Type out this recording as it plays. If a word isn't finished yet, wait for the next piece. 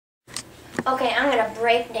Okay, I'm gonna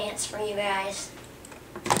break dance for you guys.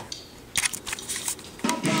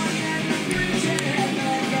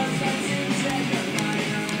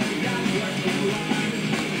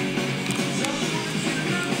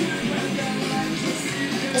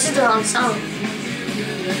 This is the wrong song.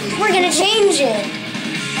 We're gonna change it.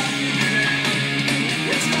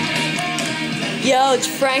 Yo, it's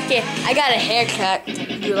Frankie. I got a haircut.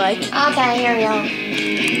 You like? Okay, here we go.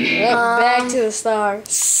 Yep, back to the star.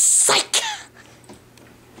 Psych!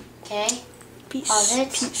 Okay. Peace. Pause it.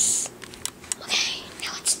 Peace. Okay,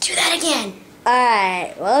 now let's do that again.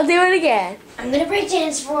 Alright, we'll do it again. I'm gonna break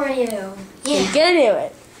dance for you. You're Yeah. gonna do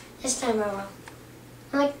it. This time I will.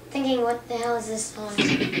 I'm like thinking, what the hell is this song?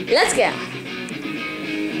 Let's go.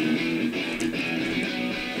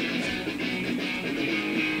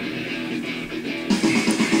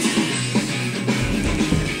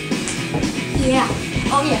 Yeah.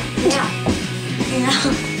 Oh yeah. Yeah. Yeah.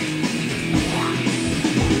 Yeah.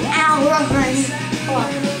 Ow, wrong button. Hold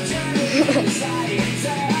on.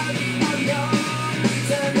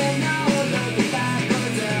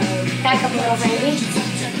 Back up a little, baby.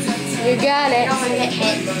 You got I it. don't want to get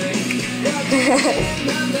hit.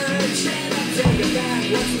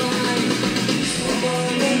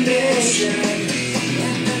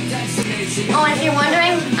 Oh, and if you're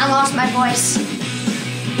wondering, I lost my voice.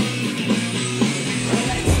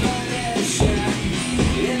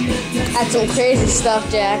 That's some crazy stuff,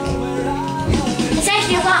 Jack. It's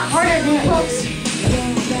actually a lot harder than it looks.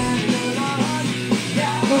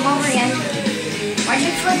 Move over again. Why'd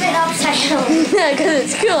you flip it upside down? Because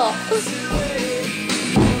it's cool.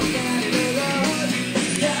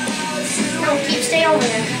 No, stay over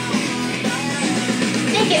there.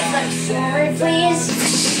 Make it flip forward, please.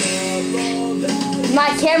 My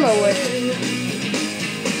camera would.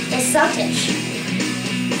 It's suckish.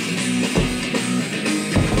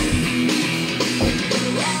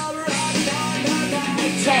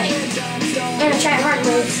 Okay. I'm gonna try hard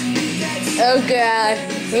moves. Oh god.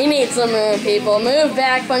 We need some room, people. Move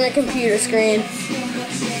back from the computer screen.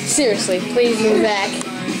 Seriously, please move back.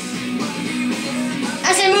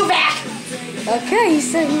 I said move back. Okay, you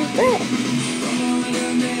said move back.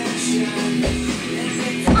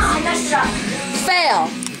 Oh, I messed it up. Fail.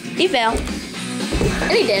 He failed.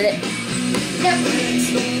 And he did it. Yep.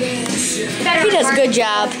 Better He does a hard. good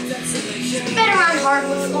job. Better on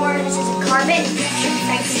hardwood floor. This is a carpet.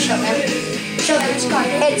 Show them. Show them it's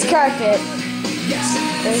carpet. It's carpet.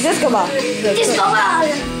 It's disco ball. Disco ball.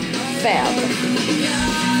 Failed.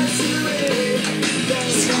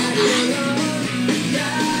 Disco ball.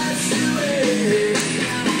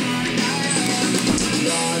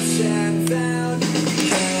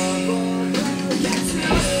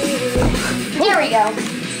 There we go.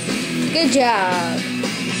 Good job.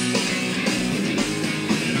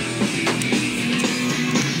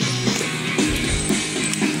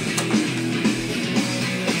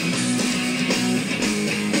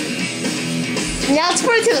 Now let's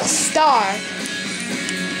put it to the star.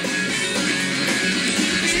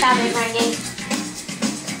 Stop it, Frankie.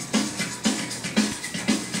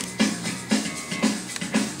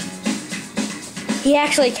 He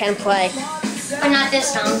actually can play. But not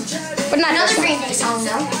this song. But not Another this Green Day song,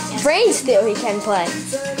 though. Yes. Brain still he can play.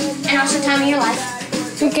 And also Time of Your Life.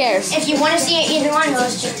 Who cares? If you want to see either one of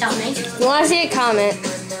those, just tell me. You want to see a comment?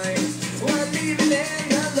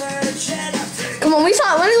 Come on, we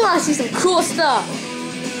want to see some cool stuff.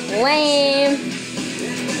 Lame.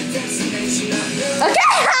 Okay,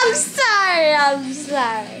 I'm sorry. I'm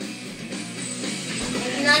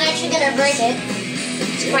not actually gonna break it.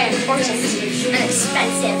 It's quite important and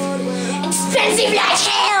expensive. Expensive like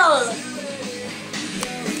hell!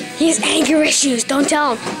 He has anger issues. Don't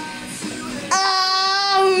tell him.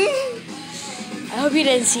 I hope you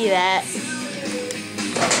didn't see that.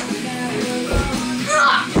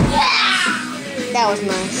 That was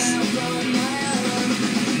nice.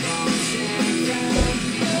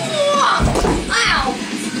 Ow!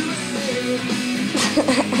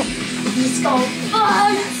 Let's go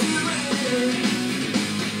fun!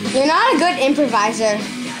 You're not a good improviser.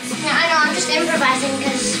 Yeah, I know, I'm just improvising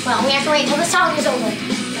because, well, we have to wait until the song is over.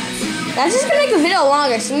 That's just gonna make the video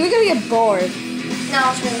longer, so we're gonna get bored.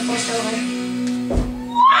 No, it's really close to over.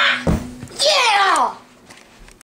 Yeah!